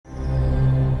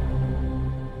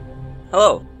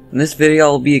Hello! In this video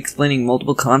I'll be explaining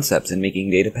multiple concepts in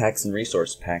making data packs and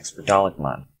resource packs for Dalek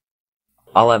Mod.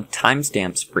 I'll have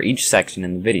timestamps for each section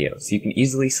in the video, so you can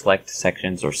easily select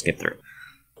sections or skip through.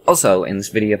 Also, in this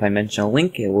video if I mention a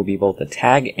link, it will be both a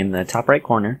tag in the top right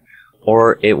corner,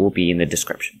 or it will be in the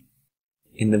description.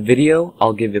 In the video,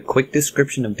 I'll give a quick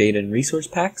description of data and resource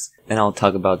packs, then I'll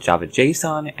talk about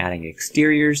JavaJSON, adding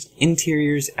exteriors,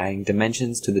 interiors, adding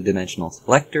dimensions to the dimensional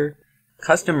selector,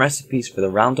 custom recipes for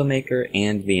the Roundel maker,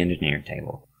 and the engineer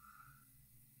table.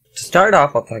 To start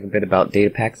off, I'll talk a bit about data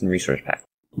packs and resource packs.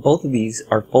 Both of these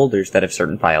are folders that have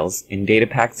certain files. In data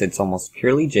packs, it's almost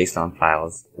purely JSON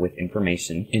files with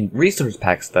information. In resource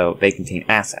packs, though, they contain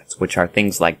assets, which are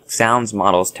things like sounds,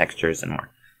 models, textures, and more.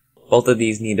 Both of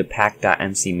these need a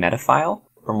pack.mc meta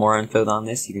file. For more info on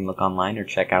this, you can look online or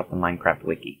check out the Minecraft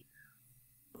wiki.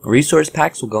 Resource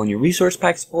packs will go in your resource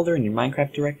packs folder in your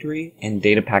Minecraft directory, and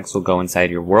data packs will go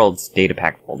inside your world's data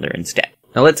pack folder instead.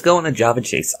 Now let's go into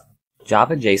JavaJSON.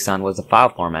 JavaJSON was a file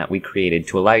format we created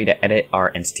to allow you to edit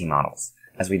our entity models,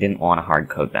 as we didn't want to hard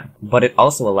code them. But it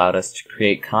also allowed us to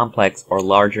create complex or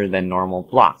larger than normal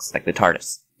blocks, like the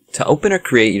TARDIS. To open or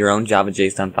create your own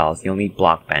JavaJSON files, you'll need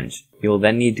Blockbench. You will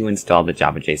then need to install the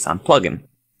JavaJSON plugin.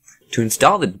 To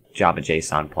install the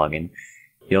JavaJSON plugin,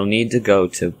 you'll need to go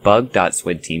to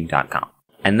bug.swdteam.com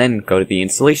and then go to the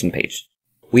installation page.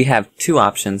 We have two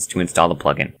options to install the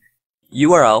plugin.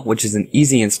 URL, which is an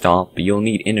easy install, but you'll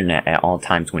need internet at all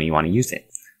times when you want to use it.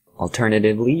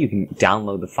 Alternatively, you can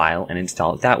download the file and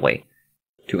install it that way.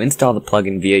 To install the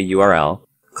plugin via URL,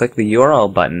 click the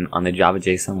URL button on the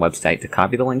JavaJSON website to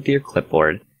copy the link to your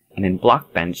clipboard, and in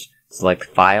Blockbench, select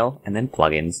File and then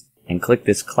Plugins, and click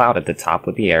this cloud at the top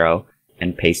with the arrow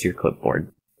and paste your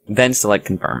clipboard. Then select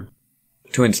Confirm.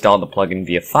 To install the plugin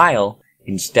via file,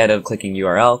 instead of clicking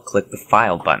URL, click the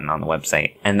File button on the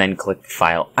website, and then click the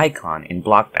File icon in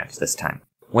Blockbench this time.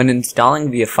 When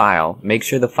installing via file, make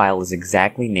sure the file is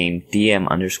exactly named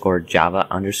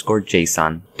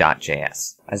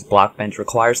dm_java_json.js, as Blockbench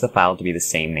requires the file to be the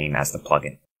same name as the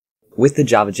plugin. With the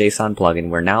JavaJSON plugin,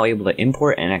 we're now able to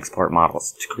import and export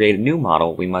models. To create a new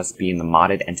model, we must be in the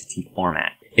modded entity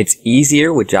format. It's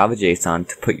easier with JavaJSON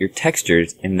to put your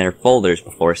textures in their folders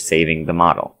before saving the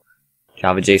model.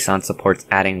 JavaJSON supports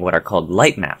adding what are called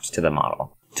light maps to the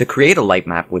model. To create a light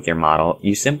map with your model,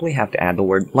 you simply have to add the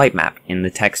word light map in the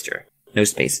texture, no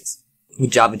spaces.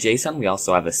 With JavaJSON, we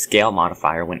also have a scale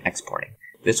modifier when exporting.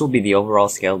 This will be the overall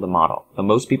scale of the model, but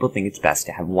most people think it's best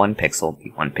to have 1 pixel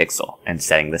be 1 pixel, and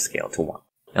setting the scale to 1.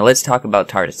 Now let's talk about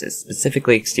TARDISes,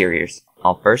 specifically exteriors.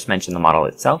 I'll first mention the model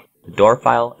itself, the door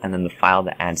file, and then the file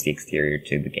that adds the exterior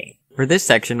to the game. For this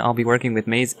section, I'll be working with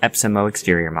May's Epsimo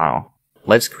exterior model.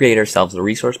 Let's create ourselves a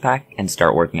resource pack and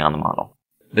start working on the model.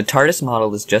 The TARDIS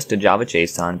model is just a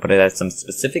JavaJSON, but it has some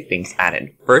specific things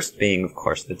added. First being, of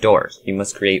course, the doors. You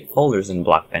must create folders in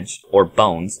Blockbench, or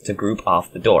bones, to group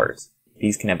off the doors.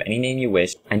 These can have any name you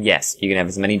wish, and yes, you can have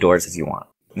as many doors as you want.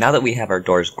 Now that we have our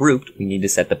doors grouped, we need to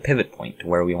set the pivot point to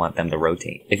where we want them to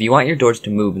rotate. If you want your doors to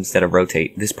move instead of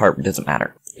rotate, this part doesn't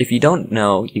matter. If you don't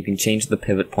know, you can change the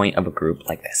pivot point of a group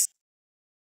like this.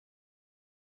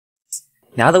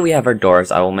 Now that we have our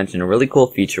doors, I will mention a really cool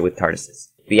feature with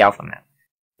TARDISes, the Alphamap.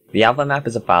 The Alphamap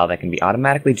is a file that can be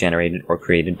automatically generated or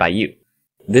created by you.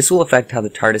 This will affect how the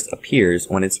TARDIS appears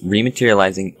when it's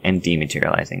rematerializing and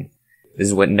dematerializing. This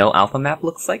is what no Alphamap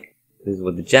looks like, this is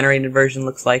what the generated version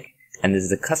looks like, and this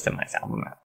is a customized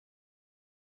Alphamap.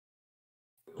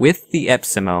 With the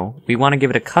Epsimo, we want to give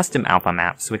it a custom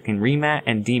Alphamap so it can remat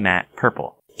and demat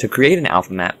purple. To create an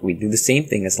Alphamap, we do the same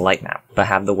thing as a light map, but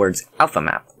have the words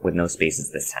Alphamap with no spaces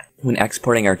this time. When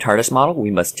exporting our TARDIS model, we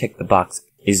must tick the box,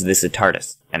 is this a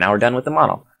TARDIS? And now we're done with the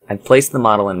model. I've placed the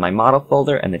model in my model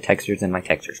folder and the textures in my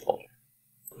textures folder.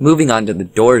 Moving on to the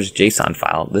doors JSON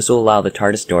file, this will allow the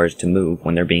TARDIS doors to move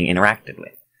when they're being interacted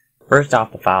with. First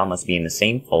off, the file must be in the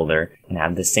same folder and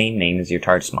have the same name as your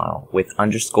TARDIS model, with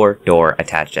 _door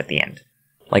attached at the end.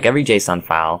 Like every JSON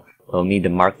file, we'll need to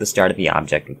mark the start of the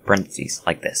object with parentheses,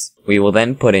 like this. We will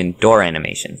then put in door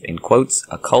animations, in quotes,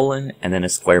 a colon, and then a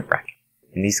square bracket.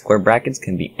 And these square brackets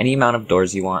can be any amount of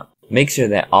doors you want. Make sure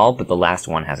that all but the last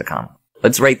one has a comma.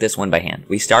 Let's write this one by hand.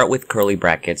 We start with curly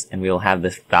brackets, and we will have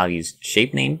the values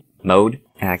shape name, mode,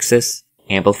 axis,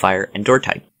 amplifier, and door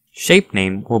type. Shape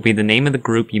name will be the name of the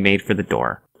group you made for the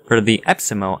door. For the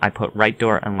Epsimo, I put right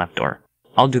door and left door.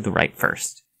 I'll do the right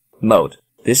first. Mode.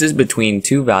 This is between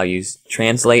two values,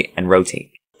 translate and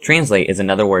rotate. Translate is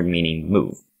another word meaning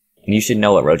move, and you should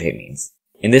know what rotate means.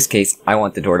 In this case, I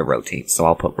want the door to rotate, so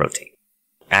I'll put rotate.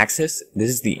 Axis, this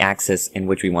is the axis in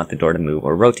which we want the door to move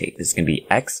or rotate. This can be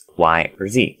X, Y, or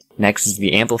Z. Next is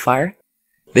the amplifier.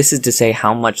 This is to say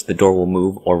how much the door will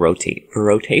move or rotate. For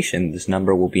rotation, this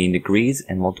number will be in degrees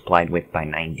and multiplied with by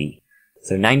 90.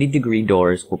 So 90-degree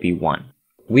doors will be 1.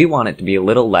 We want it to be a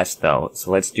little less though,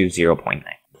 so let's do 0.9.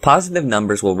 Positive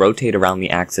numbers will rotate around the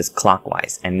axis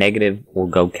clockwise, and negative will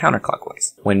go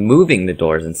counterclockwise. When moving the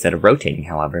doors instead of rotating,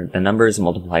 however, the number is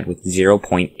multiplied with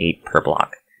 0.8 per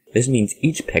block. This means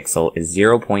each pixel is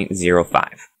 0.05.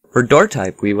 For door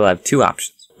type, we will have two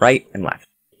options, right and left.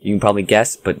 You can probably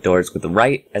guess, but doors with the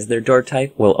right as their door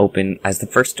type will open as the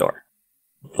first door.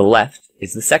 The left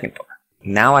is the second door.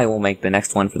 Now I will make the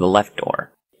next one for the left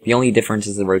door. The only difference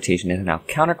is the rotation is now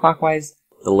counterclockwise,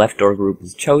 the left door group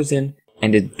is chosen,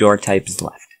 and its door type is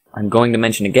left. I'm going to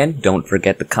mention again, don't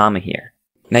forget the comma here.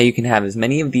 Now you can have as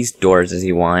many of these doors as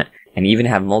you want, and even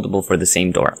have multiple for the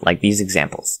same door, like these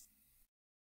examples.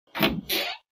 And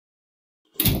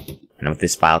with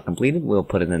this file completed, we'll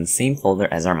put it in the same folder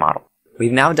as our model.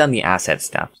 We've now done the asset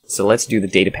stuff, so let's do the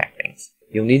data pack things.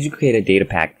 You'll need to create a data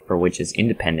pack for which is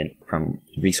independent from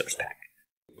the resource pack.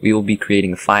 We will be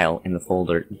creating a file in the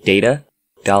folder data,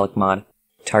 Dalek Mod,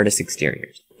 TARDIS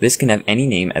exteriors. This can have any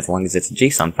name as long as it's a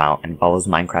JSON file and follows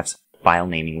Minecraft's file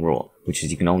naming rule, which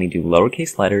is you can only do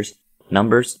lowercase letters,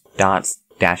 numbers, dots,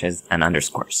 dashes, and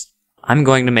underscores. I'm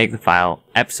going to make the file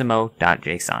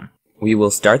epsimo.json. We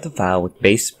will start the file with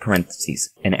base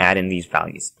parentheses and add in these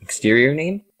values: exterior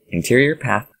name, interior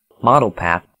path, model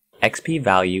path, XP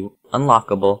value,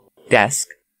 unlockable, desk,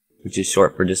 which is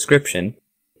short for description,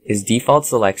 is default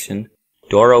selection,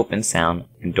 door open sound,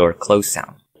 and door close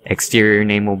sound. Exterior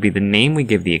name will be the name we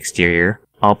give the exterior.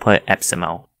 I'll put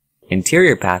epsimo.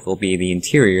 Interior path will be the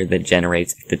interior that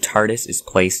generates if the TARDIS is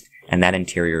placed and that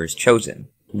interior is chosen.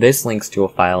 This links to a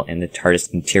file in the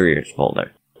TARDIS interiors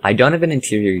folder. I don't have an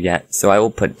interior yet, so I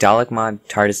will put Dalek Mod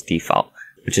TARDIS default,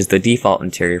 which is the default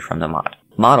interior from the mod.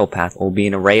 Model path will be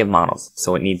an array of models,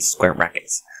 so it needs square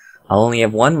brackets. I'll only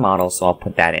have one model, so I'll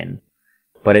put that in.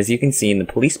 But as you can see in the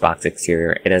police box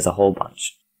exterior, it has a whole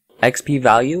bunch. XP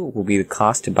value will be the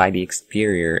cost to buy the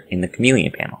exterior in the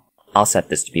chameleon panel. I'll set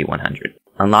this to be 100.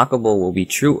 Unlockable will be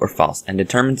true or false and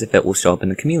determines if it will show up in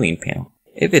the chameleon panel.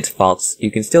 If it's false, you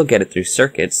can still get it through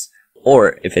circuits,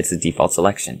 or if it's a default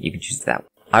selection, you can choose that.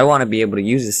 I want to be able to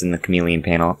use this in the chameleon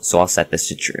panel, so I'll set this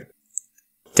to true.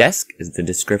 Desk is the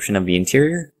description of the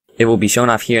interior. It will be shown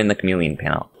off here in the chameleon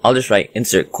panel. I'll just write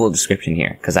insert cool description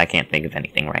here, because I can't think of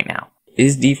anything right now.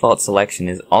 Is default selection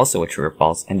is also a true or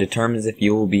false and determines if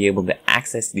you will be able to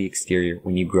access the exterior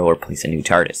when you grow or place a new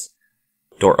TARDIS.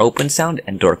 Door open sound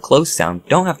and door close sound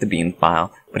don't have to be in the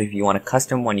file, but if you want a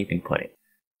custom one you can put it.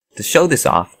 To show this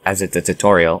off, as it's a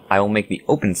tutorial, I will make the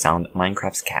open sound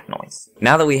Minecraft's cat noise.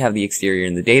 Now that we have the exterior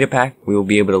in the data pack, we will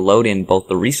be able to load in both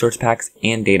the resource packs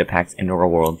and data packs into our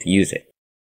world to use it.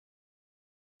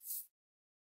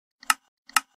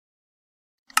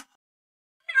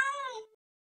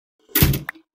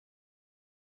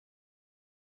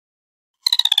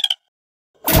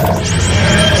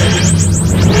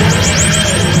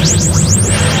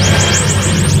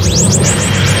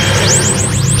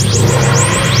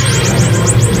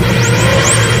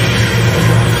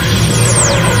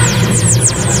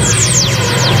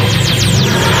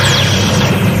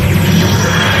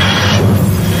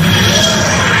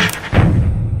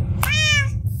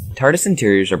 TARDIS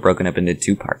interiors are broken up into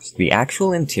two parts, the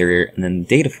actual interior and then the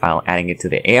data file adding it to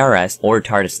the ARS or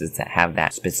TARDISes that have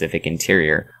that specific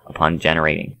interior upon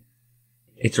generating.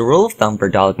 It's a rule of thumb for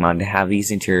Dalek Mod to have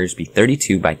these interiors be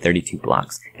 32 by 32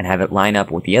 blocks and have it line up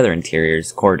with the other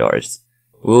interiors corridors.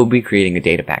 We will be creating a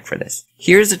data pack for this.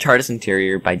 Here's the TARDIS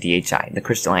interior by DHI, the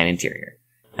crystalline interior,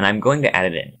 and I'm going to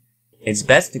add it in. It's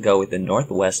best to go with the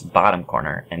northwest bottom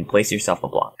corner and place yourself a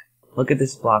block. Look at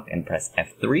this block and press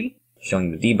F3,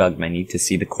 showing the debug menu to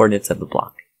see the coordinates of the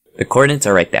block. The coordinates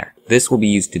are right there. This will be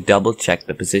used to double check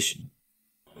the position.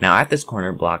 Now at this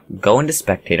corner block, go into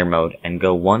spectator mode and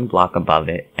go one block above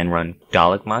it and run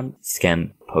Dalek Mod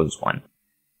Schem pose 1.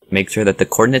 Make sure that the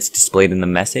coordinates displayed in the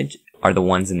message are the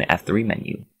ones in the F3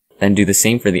 menu. Then do the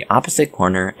same for the opposite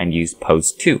corner and use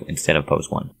pose 2 instead of pose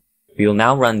 1. We will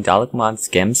now run Dalek Mod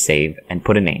Schem save and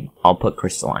put a name. I'll put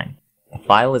crystalline. The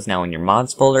file is now in your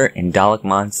mods folder in Dalek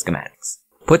Mod Schematics.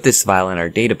 Put this file in our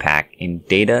data pack in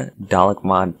data Dalek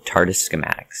Mod TARDIS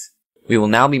Schematics. We will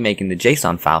now be making the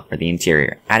JSON file for the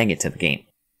interior, adding it to the game.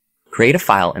 Create a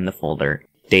file in the folder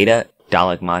data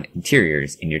Dalek Mod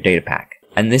Interiors in your data pack,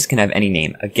 and this can have any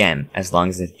name, again, as long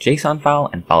as it's a JSON file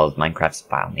and follows Minecraft's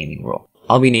file naming rule.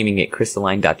 I'll be naming it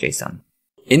crystalline.json.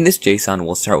 In this JSON,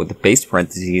 we'll start with the base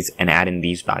parentheses and add in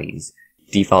these values: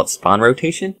 default spawn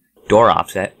rotation, door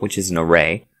offset, which is an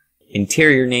array,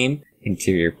 interior name,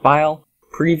 interior file,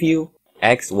 preview,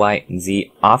 X, Y, and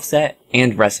Z offset,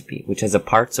 and recipe, which has a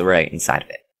parts array inside of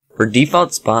it. For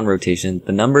default spawn rotation,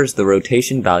 the number is the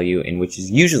rotation value in which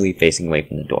is usually facing away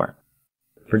from the door.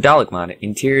 For Dalek Mod,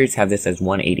 interiors have this as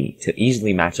 180 to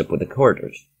easily match up with the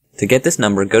corridors. To get this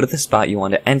number, go to the spot you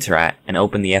want to enter at and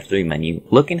open the F3 menu,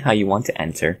 look in how you want to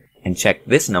enter, and check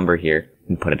this number here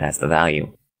and put it as the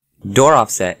value. Door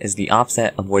offset is the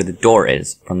offset of where the door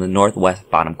is from the northwest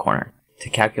bottom corner. To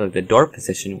calculate the door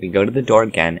position, we go to the door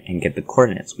again and get the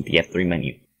coordinates with the F3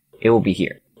 menu. It will be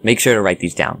here. Make sure to write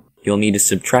these down. You'll need to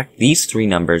subtract these three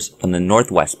numbers from the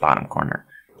northwest bottom corner,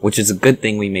 which is a good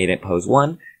thing we made it pose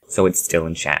 1, so it's still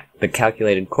in chat. The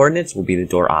calculated coordinates will be the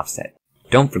door offset.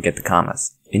 Don't forget the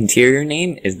commas. Interior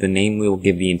name is the name we will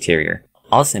give the interior.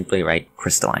 I'll simply write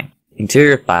crystalline.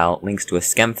 Interior file links to a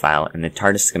schem file in the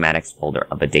TARDIS schematics folder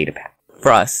of a data pack.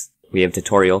 For us, we have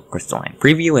tutorial crystalline.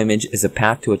 Preview image is a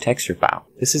path to a texture file.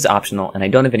 This is optional and I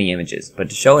don't have any images, but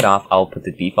to show it off, I'll put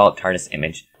the default TARDIS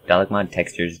image, Dalek Mod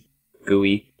textures,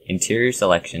 GUI, interior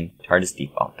selection, TARDIS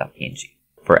default.png.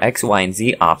 For X, Y, and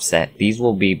Z offset, these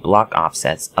will be block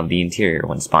offsets of the interior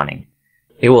when spawning.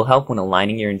 It will help when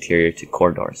aligning your interior to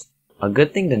corridors. A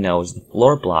good thing to know is the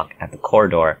floor block at the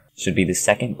corridor should be the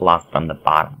second block from the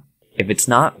bottom. If it's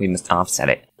not, we must offset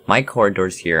it. My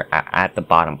corridors here are at the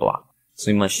bottom block,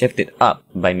 so we must shift it up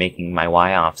by making my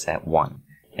Y offset 1,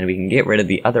 and we can get rid of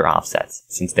the other offsets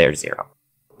since they're 0.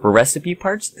 For recipe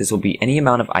parts, this will be any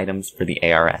amount of items for the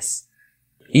ARS.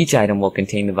 Each item will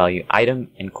contain the value item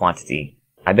and quantity.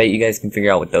 I bet you guys can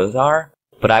figure out what those are,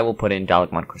 but I will put in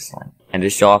Dalek Mod crystalline. And to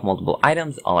show off multiple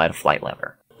items, I'll add a flight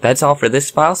lever. That's all for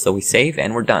this file, so we save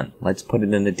and we're done. Let's put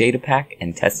it in the data pack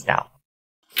and test it out.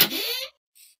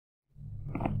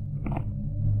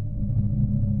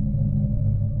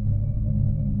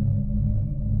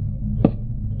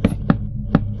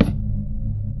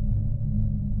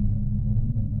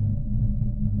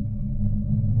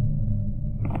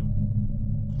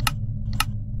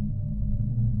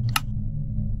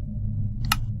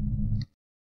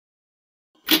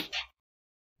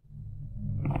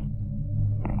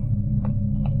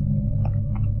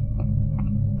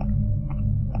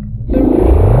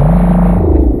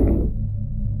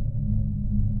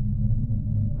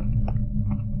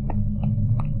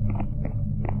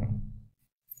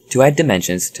 To add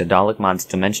dimensions to Dalek Mod's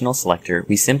dimensional selector,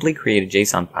 we simply create a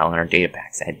JSON file in our data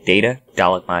packs at data,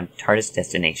 Dalek Mod, TARDIS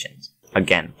destinations,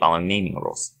 again following naming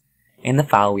rules. In the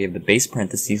file we have the base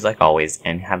parentheses like always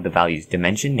and have the values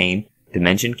dimension name,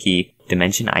 dimension key,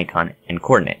 dimension icon, and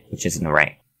coordinate, which is an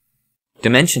array.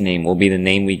 Dimension name will be the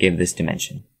name we give this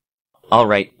dimension. I'll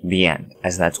write the end,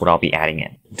 as that's what I'll be adding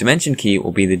in. Dimension key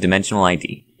will be the dimensional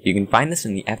ID. You can find this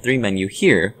in the F3 menu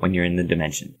here when you're in the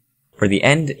dimension. For the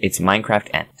end, it's Minecraft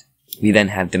end. We then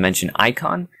have dimension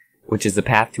icon, which is the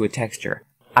path to a texture.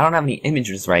 I don't have any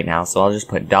images right now, so I'll just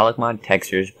put Dalek Mod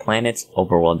textures planets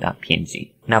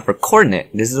overworld.png. Now for coordinate,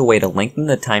 this is a way to lengthen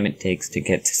the time it takes to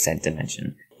get to said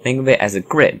dimension. Think of it as a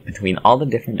grid between all the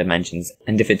different dimensions,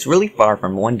 and if it's really far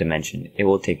from one dimension, it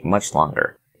will take much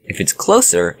longer. If it's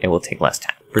closer, it will take less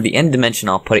time. For the end dimension,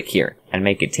 I'll put it here, and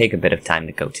make it take a bit of time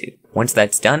to go to. Once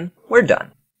that's done, we're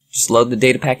done. Just load the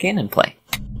data pack in and play.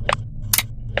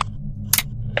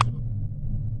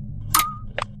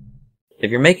 If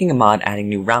you're making a mod adding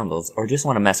new roundels, or just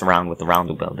want to mess around with the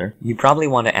Roundel Builder, you probably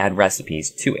want to add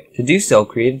recipes to it. To do so,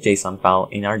 create a JSON file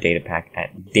in our data pack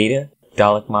at data,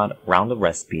 Dalek Mod, roundel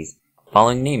recipes,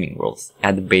 following naming rules.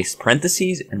 Add the base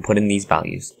parentheses and put in these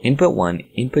values, input 1,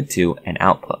 input 2, and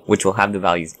output, which will have the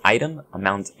values item,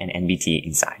 amount, and NBT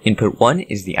inside. Input 1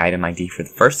 is the item ID for the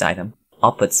first item.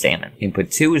 I'll put salmon.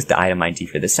 Input 2 is the item ID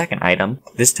for the second item.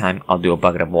 This time, I'll do a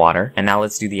bucket of water, and now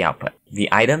let's do the output. The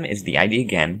item is the ID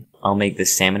again. I'll make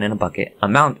this salmon in a bucket.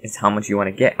 Amount is how much you want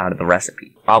to get out of the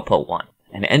recipe. I'll put 1.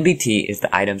 And NBT is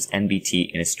the item's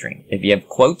NBT in a string. If you have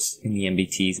quotes in the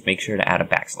NBTs, make sure to add a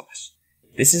backslash.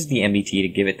 This is the NBT to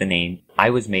give it the name I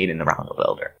was made in the Roundel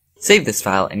Builder. Save this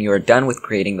file and you are done with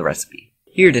creating the recipe.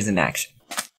 Here it is in action.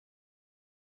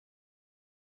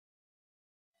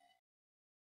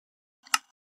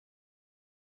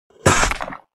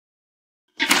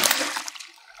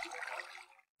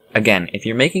 Again, if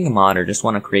you're making a mod or just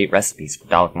want to create recipes for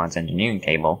Dalek Mod's engineering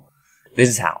table, this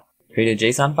is how. Create a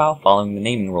JSON file following the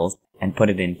naming rules and put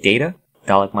it in data,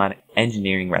 Dalek Mod,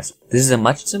 engineering recipe. This is a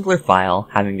much simpler file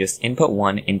having just input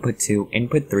 1, input 2,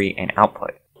 input 3, and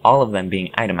output, all of them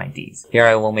being item IDs. Here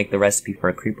I will make the recipe for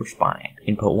a creeper spawn egg.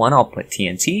 Input 1 I'll put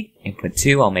TNT, input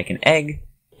 2 I'll make an egg,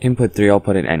 input 3 I'll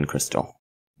put an end crystal.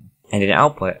 And in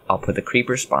output, I'll put the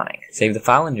creeper spawn egg. Save the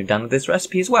file and you're done with this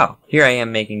recipe as well. Here I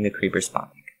am making the creeper spawn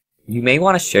egg. You may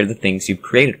want to share the things you've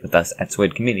created with us at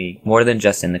SWDCommunity more than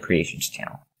just in the Creations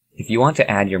channel. If you want to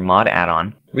add your mod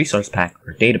add-on, resource pack,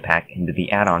 or data pack into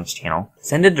the add-ons channel,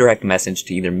 send a direct message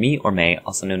to either me or May,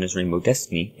 also known as Rainbow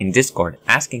Destiny, in Discord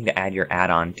asking to add your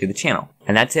add-on to the channel.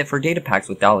 And that's it for data packs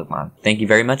with Dalek Mod. Thank you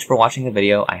very much for watching the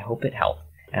video. I hope it helped.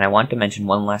 And I want to mention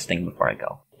one last thing before I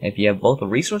go. If you have both a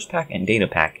resource pack and data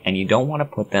pack and you don't want to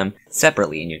put them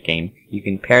separately in your game, you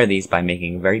can pair these by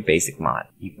making a very basic mod.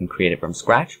 You can create it from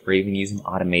scratch or even use an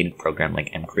automated program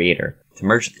like mCreator to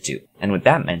merge the two. And with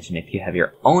that mentioned, if you have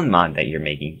your own mod that you're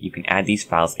making, you can add these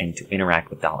files in to interact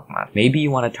with Dalek Mod. Maybe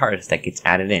you want a TARDIS that gets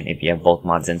added in if you have both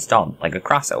mods installed, like a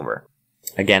crossover.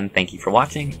 Again, thank you for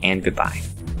watching and goodbye.